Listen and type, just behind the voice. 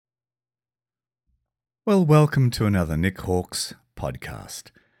Well, welcome to another Nick Hawkes podcast.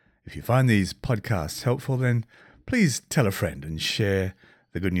 If you find these podcasts helpful, then please tell a friend and share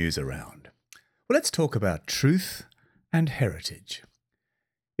the good news around. Well, let's talk about truth and heritage.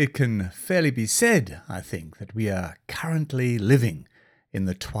 It can fairly be said, I think, that we are currently living in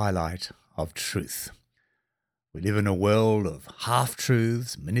the twilight of truth. We live in a world of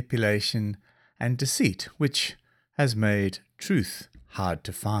half-truths, manipulation, and deceit, which has made truth hard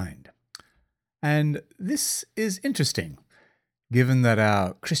to find. And this is interesting, given that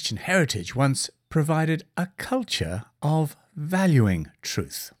our Christian heritage once provided a culture of valuing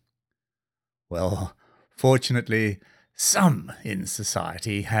truth. Well, fortunately, some in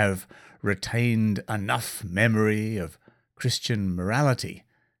society have retained enough memory of Christian morality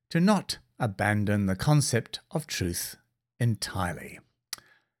to not abandon the concept of truth entirely.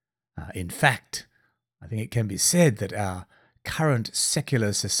 In fact, I think it can be said that our current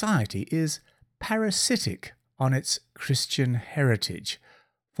secular society is parasitic on its Christian heritage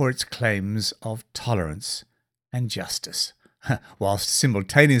for its claims of tolerance and justice, whilst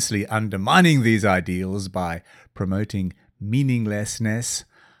simultaneously undermining these ideals by promoting meaninglessness,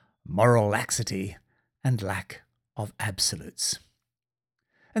 moral laxity, and lack of absolutes.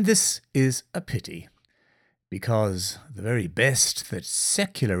 And this is a pity, because the very best that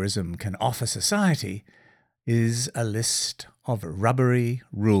secularism can offer society is a list of rubbery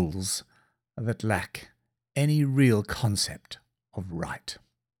rules that lack any real concept of right.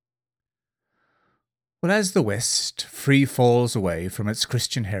 Well, as the West free falls away from its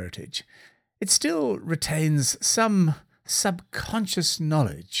Christian heritage, it still retains some subconscious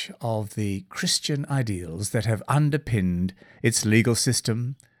knowledge of the Christian ideals that have underpinned its legal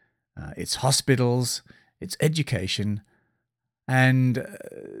system, its hospitals, its education, and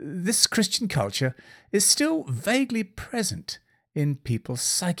this Christian culture is still vaguely present in people's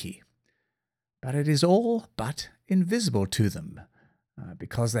psyche. But it is all but invisible to them,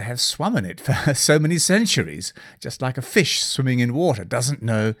 because they have swum in it for so many centuries, just like a fish swimming in water doesn't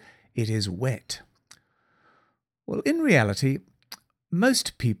know it is wet. Well, in reality,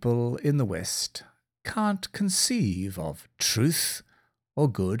 most people in the West can't conceive of truth or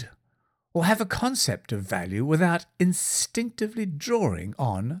good or have a concept of value without instinctively drawing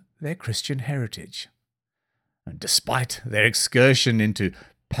on their Christian heritage. And despite their excursion into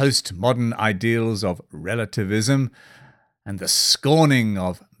postmodern ideals of relativism and the scorning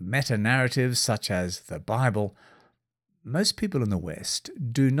of meta-narratives such as the Bible, most people in the West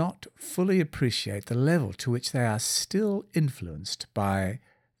do not fully appreciate the level to which they are still influenced by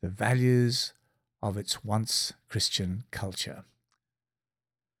the values of its once Christian culture.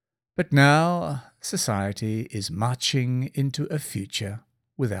 But now society is marching into a future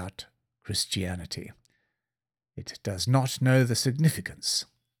without Christianity. It does not know the significance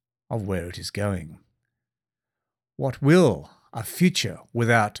of where it is going. What will a future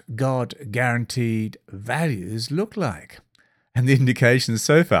without God-guaranteed values look like? And the indications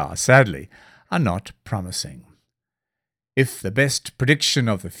so far, sadly, are not promising. If the best prediction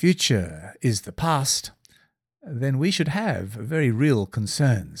of the future is the past, then we should have very real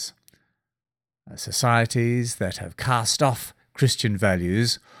concerns. Societies that have cast off Christian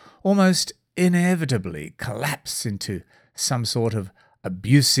values almost inevitably collapse into some sort of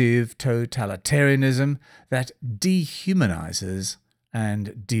abusive totalitarianism that dehumanizes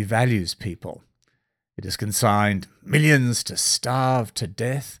and devalues people. It has consigned millions to starve to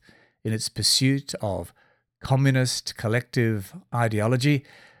death in its pursuit of communist collective ideology.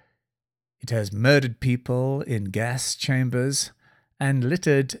 It has murdered people in gas chambers and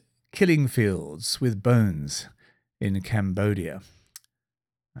littered killing fields with bones in Cambodia.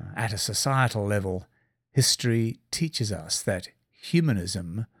 At a societal level, history teaches us that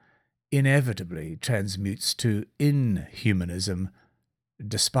humanism inevitably transmutes to inhumanism,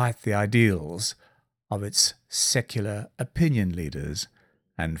 despite the ideals of its secular opinion leaders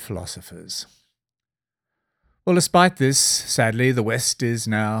and philosophers. Well, despite this, sadly, the West is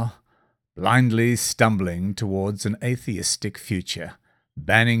now blindly stumbling towards an atheistic future,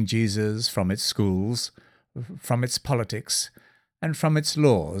 banning Jesus from its schools, from its politics, and from its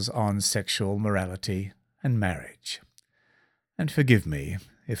laws on sexual morality and marriage. And forgive me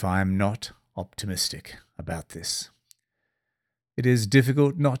if I am not optimistic about this. It is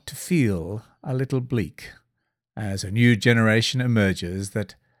difficult not to feel a little bleak as a new generation emerges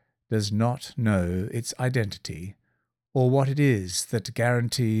that does not know its identity or what it is that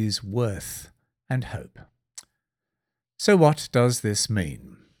guarantees worth and hope. So what does this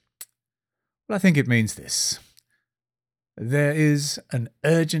mean? Well, I think it means this. There is an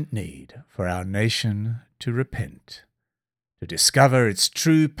urgent need for our nation to repent to discover its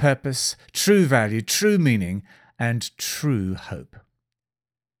true purpose, true value, true meaning, and true hope.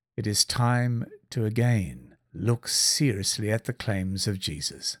 It is time to again look seriously at the claims of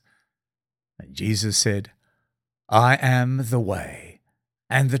Jesus. And Jesus said, "I am the way,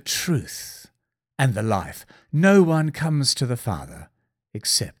 and the truth, and the life. No one comes to the Father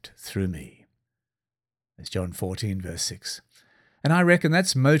except through me." That's John 14, verse 6. And I reckon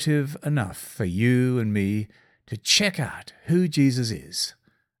that's motive enough for you and me to check out who Jesus is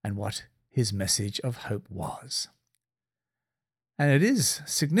and what his message of hope was. And it is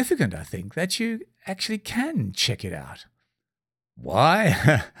significant, I think, that you actually can check it out.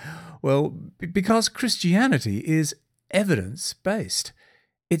 Why? Well, because Christianity is evidence-based.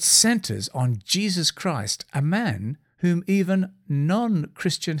 It centers on Jesus Christ, a man whom even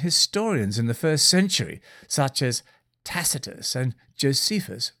non-Christian historians in the first century, such as Tacitus and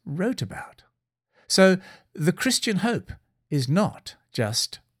Josephus, wrote about. So the Christian hope is not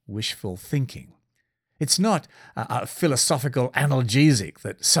just wishful thinking. It's not a philosophical analgesic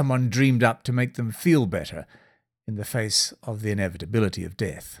that someone dreamed up to make them feel better in the face of the inevitability of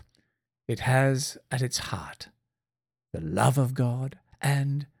death. It has at its heart the love of God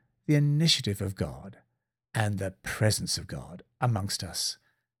and the initiative of God and the presence of God amongst us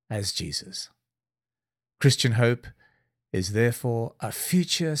as Jesus. Christian hope is therefore a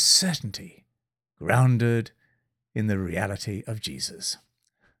future certainty grounded in the reality of Jesus.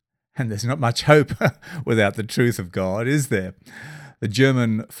 And there's not much hope without the truth of God, is there? The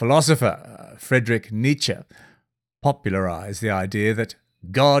German philosopher Friedrich Nietzsche popularized the idea that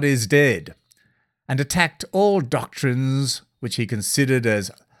God is dead and attacked all doctrines which he considered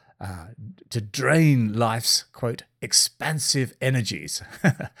as to drain life's, quote, expansive energies.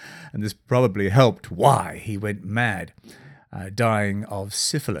 And this probably helped why he went mad, dying of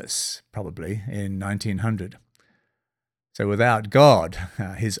syphilis, probably, in 1900. So without God,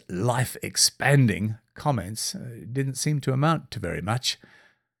 his life-expanding comments didn't seem to amount to very much.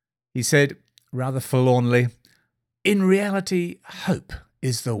 He said, rather forlornly, "In reality, hope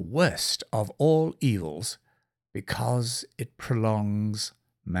is the worst of all evils because it prolongs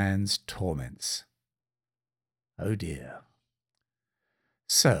man's torments." Oh dear.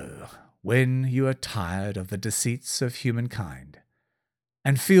 So, when you are tired of the deceits of humankind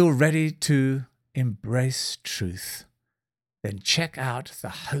and feel ready to embrace truth, then check out the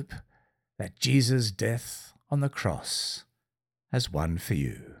hope that Jesus' death on the cross has won for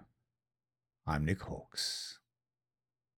you. I'm Nick Hawkes.